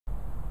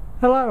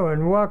Hello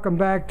and welcome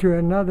back to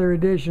another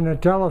edition of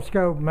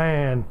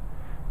TelescopeMan.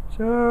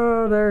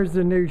 So there's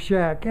the new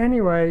shack.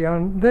 Anyway,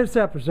 on this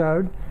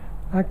episode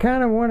I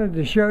kind of wanted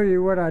to show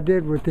you what I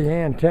did with the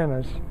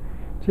antennas,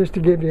 just to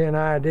give you an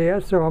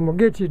idea. So I'm going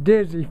to get you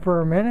dizzy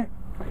for a minute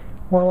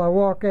while I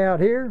walk out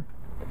here,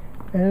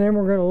 and then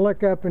we're going to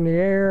look up in the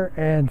air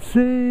and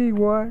see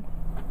what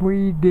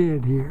we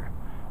did here.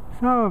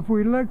 So if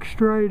we look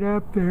straight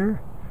up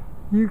there,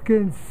 you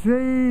can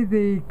see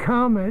the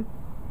comet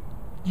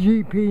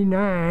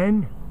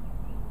GP9,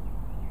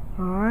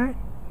 alright,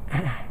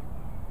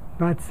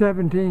 about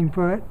 17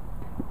 foot.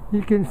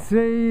 You can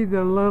see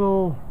the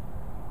little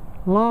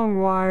long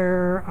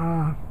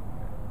wire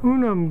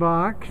Unum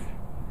box,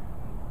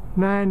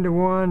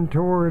 9-to-1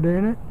 toward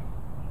in it.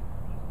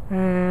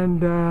 And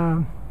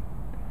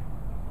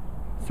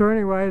so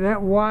anyway,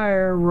 that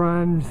wire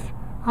runs,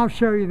 I'll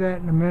show you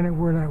that in a minute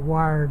where that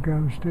wire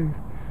goes to.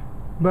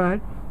 But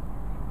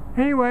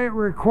anyway, it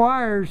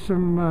requires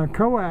some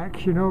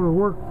coax,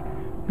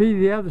 to be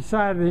the other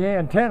side of the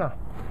antenna.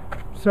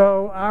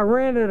 So I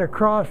ran it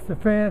across the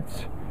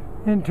fence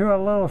into a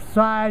little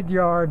side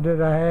yard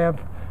that I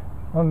have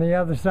on the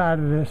other side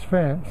of this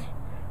fence.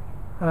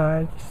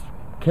 It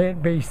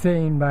can't be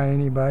seen by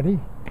anybody.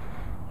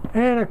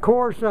 And of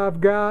course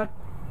I've got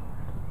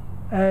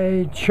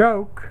a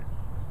choke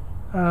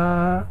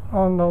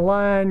on the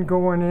line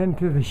going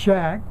into the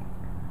shack.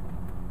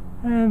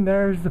 And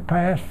there's the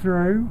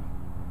pass-through.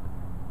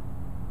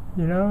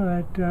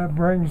 That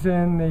brings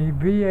in the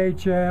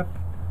VHF,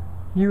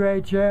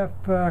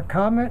 UHF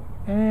comet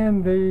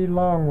and the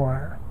long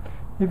wire.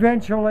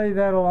 Eventually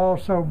that'll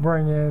also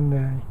bring in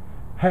the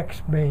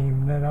hex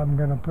beam that I'm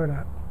going to put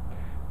up.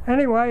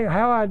 Anyway,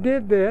 how I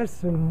did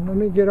this, and let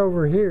me get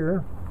over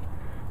here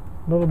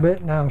a little bit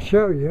and I'll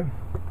show you.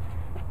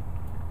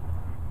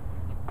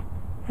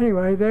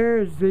 Anyway,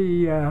 there's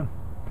the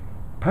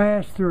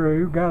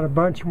pass-through. Got a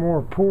bunch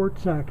more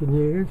ports I can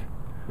use.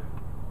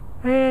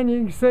 And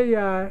you can see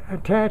I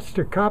attached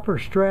a copper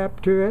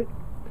strap to it,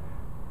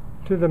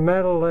 to the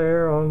metal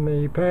there on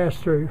the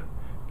pass-through.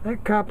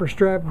 That copper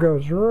strap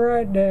goes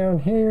right down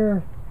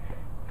here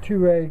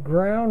to a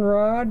ground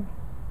rod.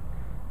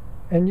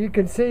 And you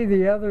can see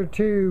the other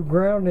two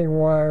grounding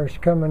wires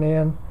coming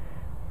in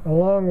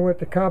along with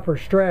the copper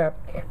strap.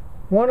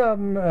 One of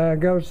them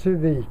goes to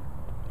the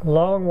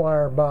long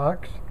wire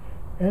box,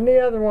 and the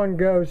other one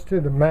goes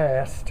to the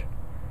mast,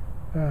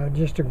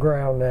 just to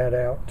ground that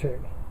out too.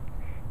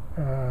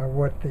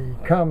 What the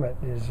comet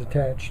is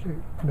attached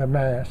to, the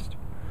mast.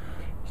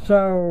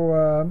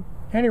 So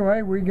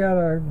anyway, we got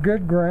a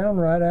good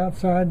ground right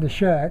outside the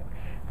shack,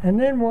 and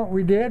then what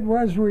we did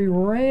was we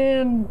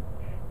ran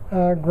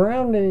a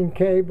grounding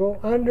cable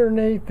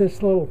underneath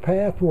this little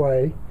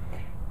pathway.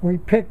 We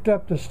picked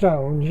up the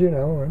stones,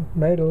 and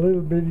made a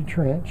little bitty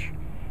trench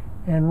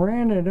and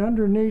ran it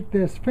underneath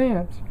this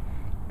fence,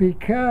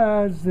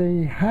 because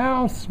the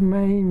house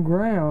main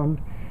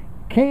ground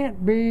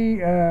can't be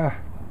a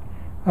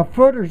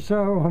foot or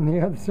so on the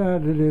other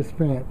side of this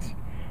fence.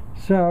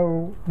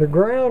 So the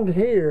ground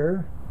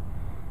here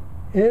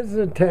is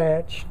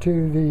attached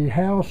to the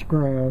house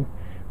ground,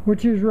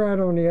 which is right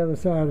on the other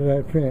side of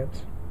that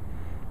fence.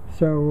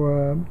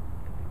 So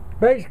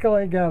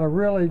basically got a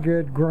really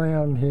good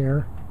ground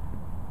here,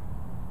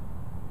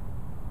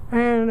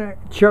 and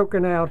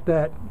choking out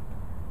that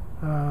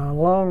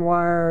long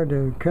wire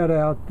to cut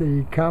out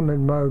the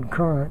common mode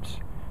currents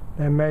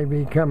that may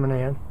be coming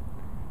in.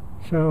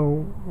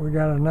 So we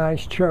got a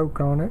nice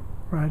choke on it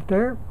right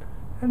there,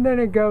 and then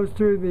it goes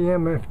through the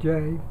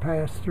MFJ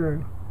pass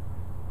through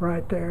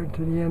right there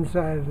to the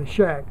inside of the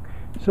shack.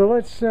 So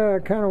let's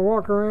kind of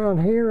walk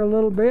around here a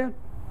little bit,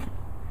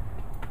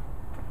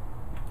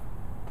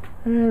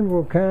 and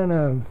we'll kind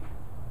of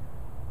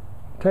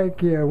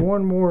take you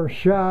one more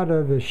shot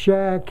of the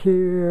shack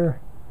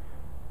here.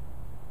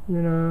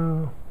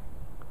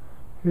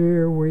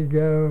 Here we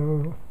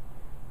go,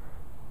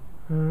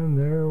 and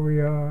there we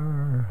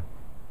are.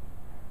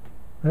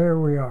 There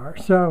we are.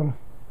 So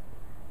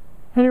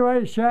anyway,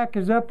 the shack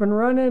is up and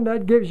running.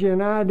 That gives you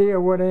an idea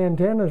what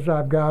antennas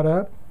I've got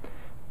up.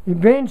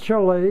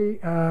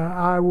 Eventually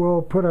I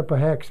will put up a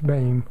hex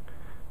beam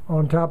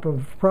on top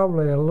of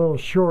probably a little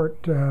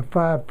short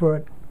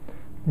 5-foot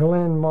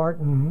Glen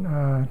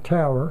Martin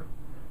tower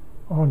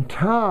on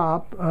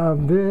top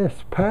of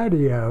this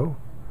patio,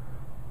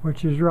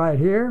 which is right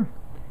here.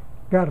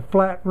 Got a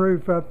flat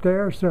roof up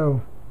there,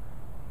 so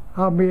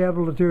I'll be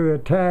able to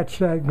attach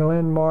that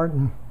Glen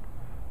Martin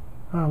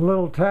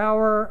little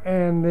tower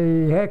and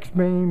the hex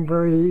beam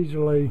very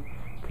easily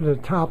to the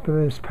top of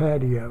this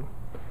patio,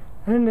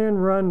 and then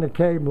run the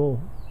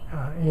cable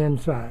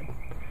inside.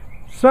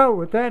 So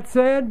with that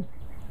said,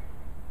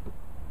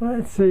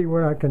 let's see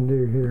what I can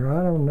do here.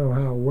 I don't know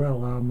how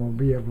well I'm going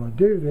to be able to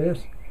do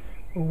this,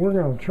 but we're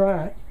going to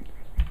try it.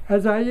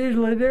 As I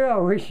usually do, I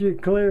wish you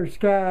clear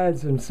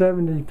skies in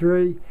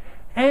 73,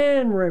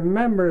 and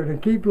remember to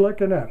keep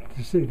looking up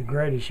to see the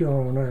greatest show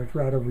on earth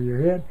right over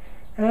your head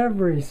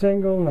every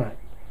single night.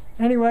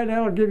 Anyway,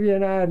 that'll give you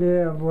an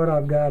idea of what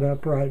I've got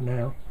up right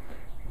now.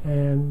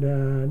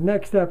 And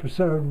next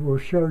episode we'll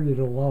show you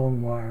the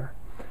long wire.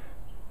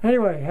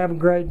 Anyway, have a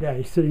great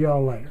day. See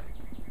y'all later.